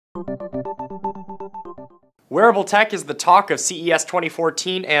Wearable tech is the talk of CES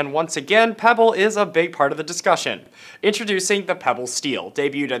 2014, and once again, Pebble is a big part of the discussion. Introducing the Pebble Steel.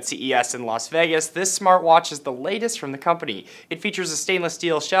 Debuted at CES in Las Vegas, this smartwatch is the latest from the company. It features a stainless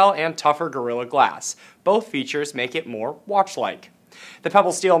steel shell and tougher Gorilla Glass. Both features make it more watch-like. The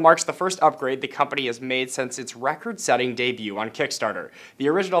Pebble Steel marks the first upgrade the company has made since its record-setting debut on Kickstarter. The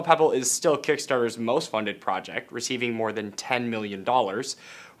original Pebble is still Kickstarter's most funded project, receiving more than $10 million.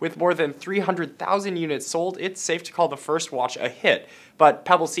 With more than 300,000 units sold, it's safe to call the first watch a hit. But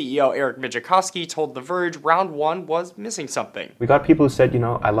Pebble CEO Eric Mijikowski told The Verge round one was missing something. We got people who said,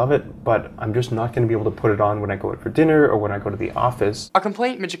 I love it, but I'm just not going to be able to put it on when I go out for dinner or when I go to the office. A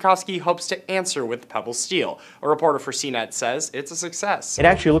complaint Mijikowski hopes to answer with the Pebble Steel. A reporter for CNET says it's a success. It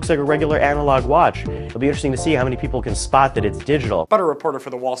actually looks like a regular analog watch. It'll be interesting to see how many people can spot that it's digital. But a reporter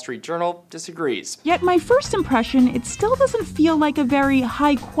for the Wall Street Journal disagrees. Yet my first impression, it still doesn't feel like a very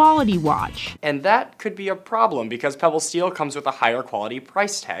high-quality watch. And that could be a problem because Pebble Steel comes with a higher quality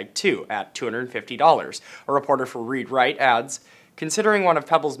price tag too, at $250. A reporter for Read Write adds, considering one of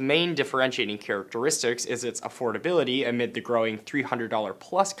Pebble's main differentiating characteristics is its affordability amid the growing $300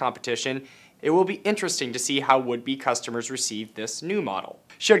 plus competition, it will be interesting to see how would-be customers receive this new model.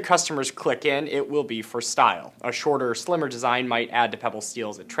 Should customers click in, it will be for style. A shorter, slimmer design might add to Pebble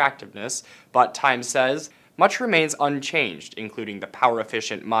Steel's attractiveness, but Time says, much remains unchanged, including the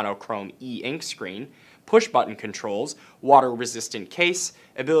power-efficient monochrome e-ink screen, push-button controls, water-resistant case,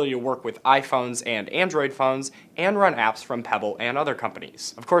 ability to work with iPhones and Android phones, and run apps from Pebble and other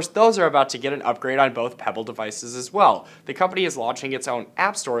companies. Of course, those are about to get an upgrade on both Pebble devices as well. The company is launching its own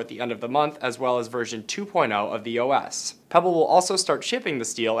app store at the end of the month, as well as version 2.0 of the OS. Pebble will also start shipping the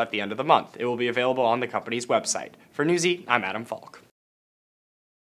Steel at the end of the month. It will be available on the company's website. For Newsy, I'm Adam Falk.